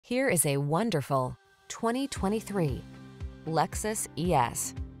Here is a wonderful 2023 Lexus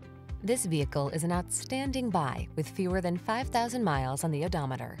ES. This vehicle is an outstanding buy with fewer than 5,000 miles on the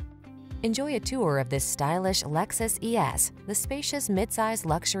odometer. Enjoy a tour of this stylish Lexus ES, the spacious midsize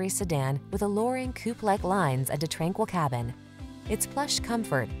luxury sedan with alluring coupe-like lines and a tranquil cabin. Its plush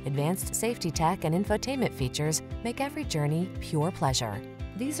comfort, advanced safety tech, and infotainment features make every journey pure pleasure.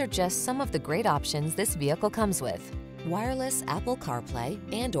 These are just some of the great options this vehicle comes with: wireless Apple Carplay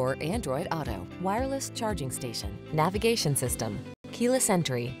and/or Android Auto, wireless charging station, navigation system, keyless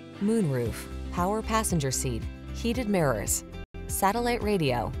entry, moonroof, power passenger seat, heated mirrors, satellite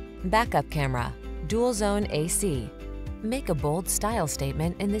radio, backup camera, dual zone AC. Make a bold style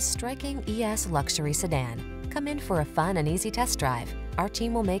statement in this striking ES luxury sedan. Come in for a fun and easy test drive. Our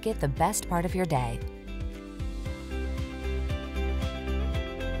team will make it the best part of your day.